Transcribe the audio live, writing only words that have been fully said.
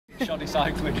Shoddy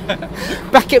cycling.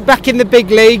 back in the big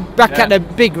league, back at the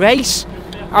big race.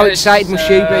 How excited must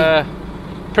you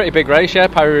be? Pretty big race, yeah,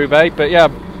 Paris-Roubaix. But yeah,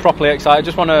 properly excited.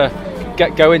 Just want to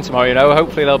get going tomorrow, you know.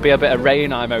 Hopefully there'll be a bit of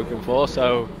rain I'm hoping for.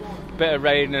 So a bit of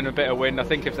rain and a bit of wind. I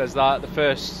think if there's that, the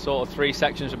first sort of 3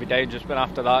 sections will be dangerous. But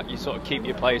after that, you sort of keep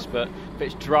your place. But if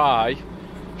it's dry,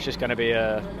 it's just going to be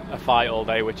a fight all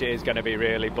day, which it is going to be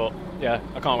really. But yeah,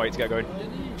 I can't wait to get going.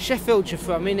 Sheffield you're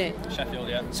from, innit? Sheffield,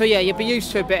 yeah. So yeah, you'll be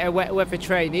used to a bit of wet weather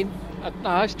training.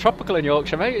 No, it's tropical in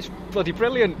Yorkshire, mate. It's bloody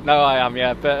brilliant. No, I am,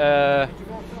 yeah. But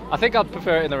I think I'd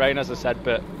prefer it in the rain, as I said.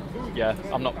 But yeah,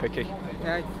 I'm not picky.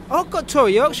 Yeah. Oh, got Tour of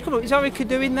Yorkshire coming up. Is Orica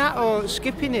doing that or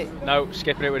skipping it? No,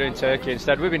 skipping it. We're doing Turkey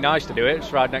instead. It would be nice to do it.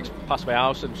 Just ride past my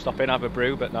house and stop in, have a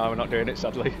brew. But no, we're not doing it,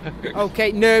 sadly.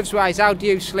 Okay, nerves-wise, how do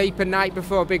you sleep a night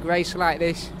before a big race like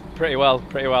this? Pretty well.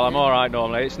 I'm all right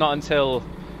normally. It's not until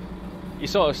you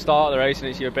sort of start the race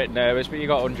and you're a bit nervous, but you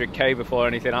got 100k before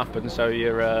anything happens, so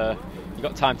you've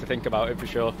got time to think about it for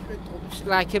sure. Just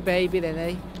like a baby then,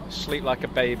 eh? Sleep like a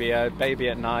baby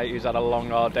at night who's had a long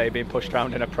hard day being pushed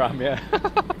around in a pram, yeah.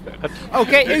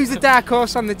 Okay, who's the dark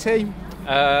horse on the team?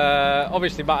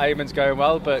 Obviously Matt Eamon's going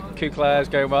well, but Kucler's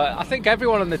going well. I think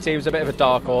everyone on the team's a bit of a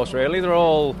dark horse really. We're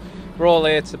all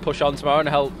here to push on tomorrow and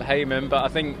help Heyman, but I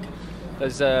think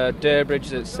there's Durbridge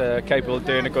that's capable of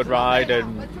doing a good ride,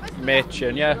 and Mitch,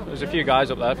 and yeah, there's a few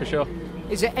guys up there for sure.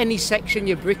 Is there any section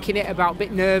you're bricking it about, a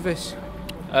bit nervous?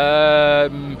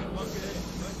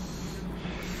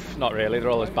 Not really,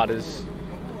 they're all as bad as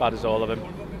all of them.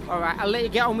 Alright, I'll let you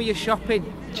get on with your shopping.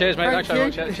 Cheers mate, thanks very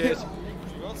much. Cheers.